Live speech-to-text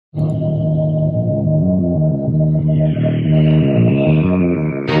Hello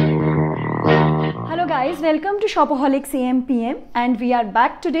guys, welcome to Shopaholics AM PM, and we are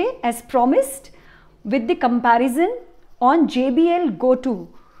back today as promised with the comparison on JBL Go 2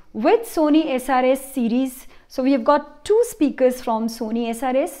 with Sony SRS series. So we have got two speakers from Sony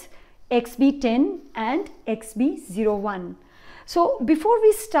SRS XB10 and XB01. So before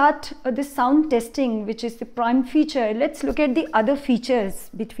we start the sound testing, which is the prime feature, let's look at the other features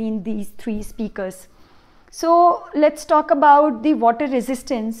between these three speakers. So let's talk about the water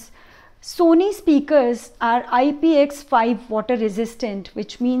resistance. Sony speakers are IPX5 water resistant,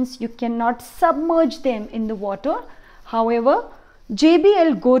 which means you cannot submerge them in the water. However,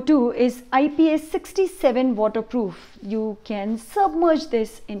 JBL Go 2 is IPS67 waterproof. You can submerge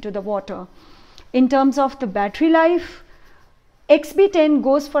this into the water. In terms of the battery life, XB10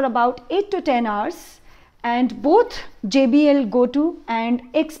 goes for about 8 to 10 hours, and both JBL Go 2 and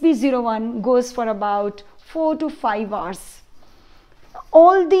XB01 goes for about 4 to 5 hours.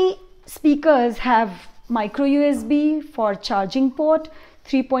 All the speakers have micro USB for charging port,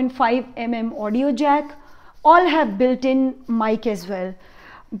 3.5 mm audio jack, all have built-in mic as well.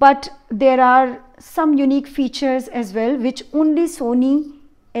 But there are some unique features as well which only Sony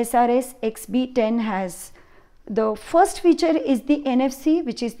SRS XB10 has. The first feature is the NFC,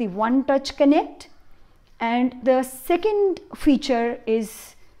 which is the one touch connect, and the second feature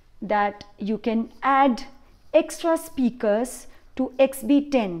is that you can add extra speakers to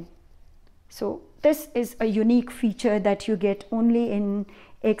XB10. So this is a unique feature that you get only in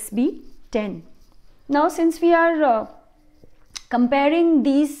XB10. Now, since we are comparing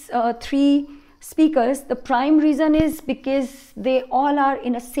these three speakers, the prime reason is because they all are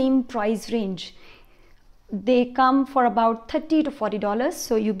in a same price range. They come for about $30 to $40.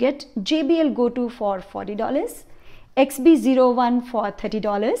 So you get JBL Go 2 for $40, XB01 for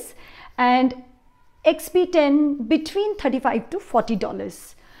 $30, and XB10 between $35 to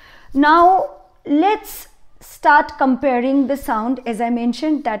 $40. Now let's start comparing the sound. As I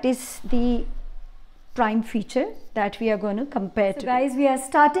mentioned, that is the prime feature that we are going to compare to. Guys, we are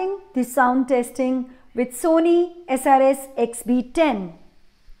starting the sound testing with Sony SRS XB10.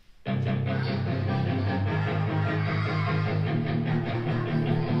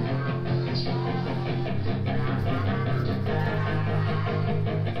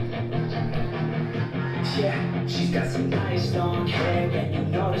 Yeah, she's got some nice long hair, and you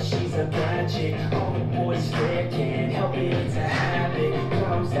know that she's a bad chick. All the boys stare, can't help it, it's a habit.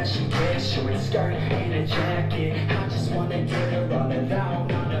 Clothes that she wears, short skirt and a jacket. I just wanna get her all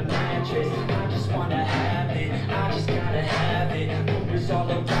alone on a mattress. I just wanna have it, I just gotta have it. Rumors all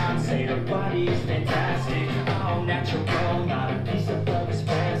around say her body is fantastic. All natural, not a piece of rubber's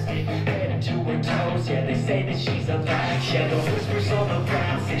plastic. Head to her toes, yeah, they say that she's a latch. Yeah, the whispers all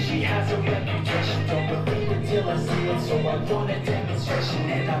around say she has a reputation. Don't believe it till I see it, so I want a demonstration.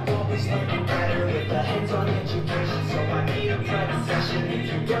 And I've always learned better with a hands-on education. So I need a private session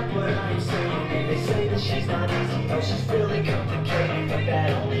if you get what I'm saying. And they say that she's not easy, no, she's really complicated, but that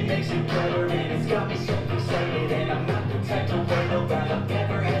only makes it better, and it's got me so fixated. And I'm not the type to wait around, I've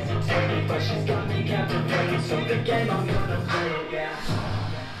never hesitated, but she's got me captivated, so the game I'm gonna play it, yeah.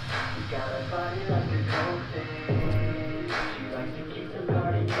 You got a body like a cold thing, she likes to keep the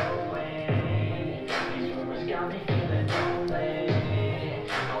party going. These rumors got me feeling lonely,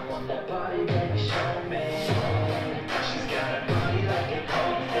 I want that body, baby, show me. She's got a body like a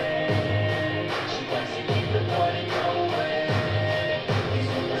cold thing, she likes to keep the party going. These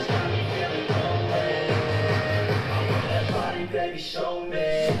rumors got me feeling lonely, I want that body, baby, show me.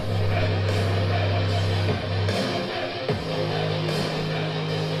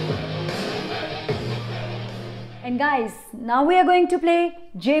 And guys, now we are going to play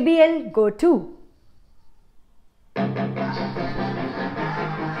JBL Go 2.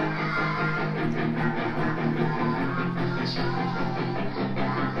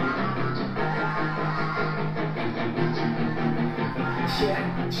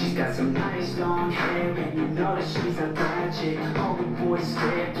 Yeah, she's got some nice long hair, and you know that she's a bad chick. All the boys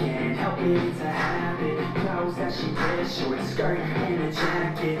stare, can't help it, it's a habit. Clothes that she wears, short skirt and a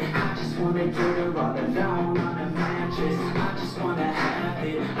jacket. I just wanna get her all alone on a mattress. I just wanna have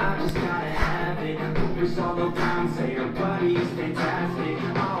it, I just gotta have it. Rumors all around say her body is fantastic.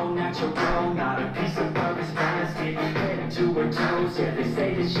 All natural, not a piece of rubber's plastic. Head to her toes, yeah, they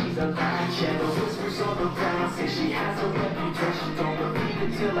say that she's a latch. Yeah, the whispers all around say she has a reputation. Don't believe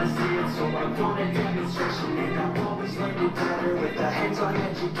it till I see it, so I want a demonstration. And I've always learned it better with a hands-on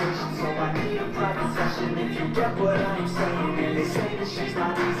education. So I need a private session if you get what I'm saying. And they say that she's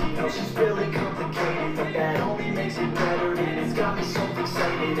not easy, no, she's really complicated, but that only makes it better, and it's got me so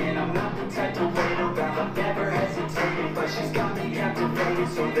fixated. And I'm not the type to wait around, I've never had she's got me captivated,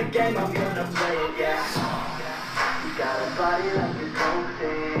 so the game I'm gonna play it, yeah. You got a body like a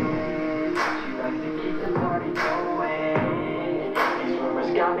cocaine. She likes to keep the party going. These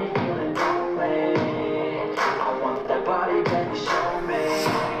rumors got me feeling lonely. I want that body, baby, show me.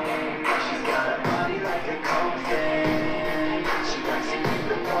 She's got a body like a cocaine. She likes to keep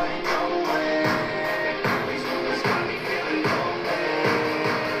the party going. These rumors got me feeling lonely.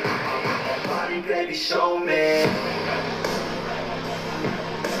 I want that body, baby, show me.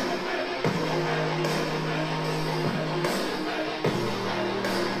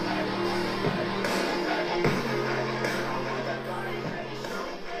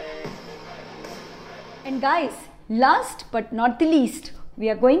 And guys, last but not the least, we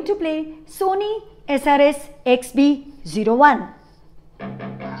are going to play Sony SRS XB01.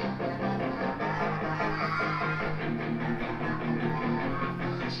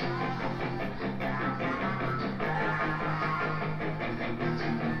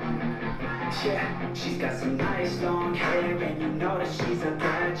 Yeah, she's got some nice long hair, and you know that she's a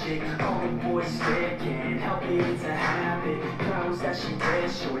bad chick. All the boys stare, can't help it, it's a habit. Clothes that she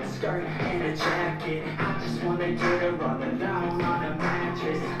wears, short skirt and a jacket. I just wanna get her all alone on a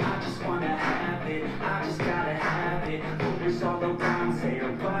mattress. I just wanna have it, I just gotta have it. Rumors all around say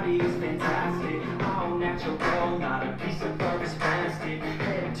her body is fantastic. All natural, not a piece of fur is plastic.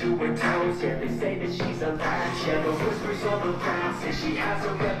 Head to her toes, yeah, they say that she's a latch. Yeah, the whispers all around say she has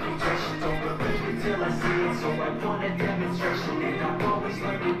a reputation. Don't believe it till I see it, so I want a demonstration. And I've always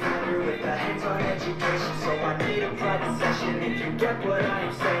learned it better with a hands-on education. So I need a private session if you get what I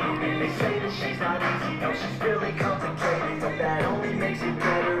am saying. And they say that she's not easy, no, she's really complicated. But that only makes it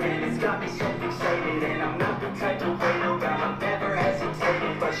better, and it's got me so fixated. And I'm not the type to wait around, I've never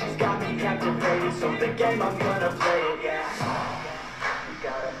hesitated. But she's got me captivated, so the game I'm gonna play it, yeah. You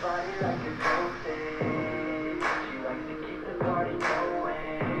got a body like a cocaine. She likes to keep the party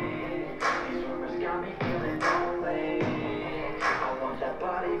going. These rumors got me feeling lonely. I want that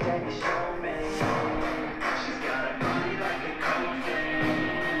body, baby, show me. She's got a body like a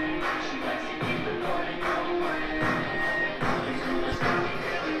cocaine. She likes to keep the party going. These rumors got me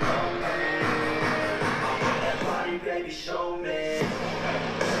feeling lonely. I want that body, baby, show me.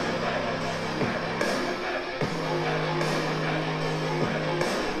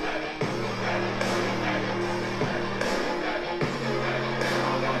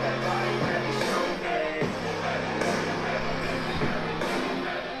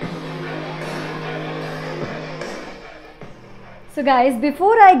 So guys,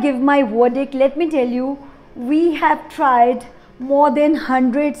 before I give my verdict, let me tell you, we have tried more than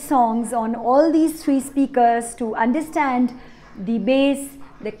 100 songs on all these three speakers to understand the bass,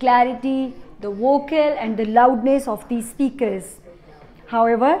 the clarity, the vocal and the loudness of these speakers.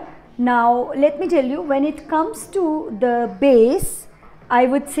 However, now let me tell you, when it comes to the bass, I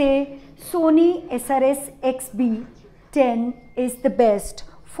would say Sony SRS XB10 is the best,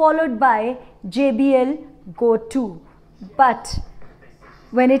 followed by JBL Go 2. But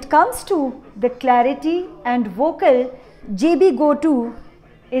when it comes to the clarity and vocal, JB Go 2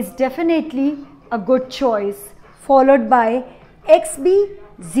 is definitely a good choice, followed by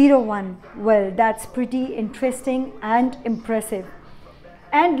XB01. Well, that's pretty interesting and impressive.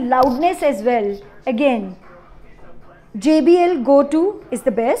 And loudness as well. Again, JBL Go 2 is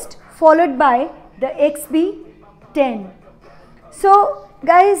the best, followed by the XB10. So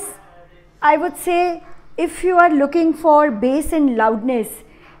guys, I would say if you are looking for bass and loudness,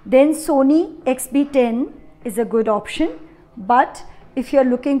 then Sony XB10 is a good option. But if you are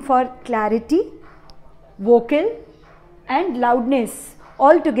looking for clarity, vocal and loudness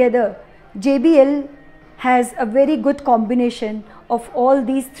altogether, JBL has a very good combination of all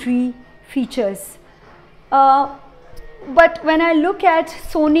these three features. But when I look at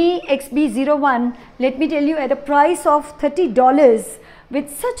Sony XB01, let me tell you, at a price of $30 with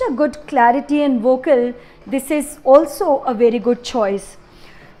such a good clarity and vocal, this is also a very good choice.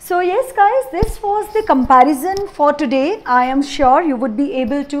 So yes guys, this was the comparison for today. I am sure you would be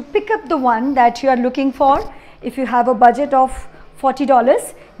able to pick up the one that you are looking for. If you have a budget of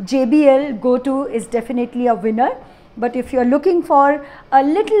 $40, JBL Go 2 is definitely a winner. But if you are looking for a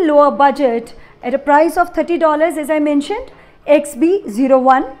little lower budget at a price of $30, as I mentioned,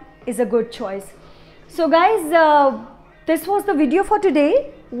 XB01 is a good choice. So guys, this was the video for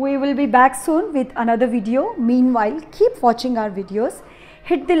today. We will be back soon with another video. Meanwhile, keep watching our videos.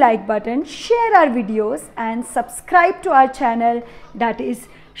 Hit the like button, share our videos and subscribe to our channel, that is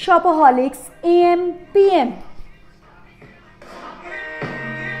Shopaholics AM PM.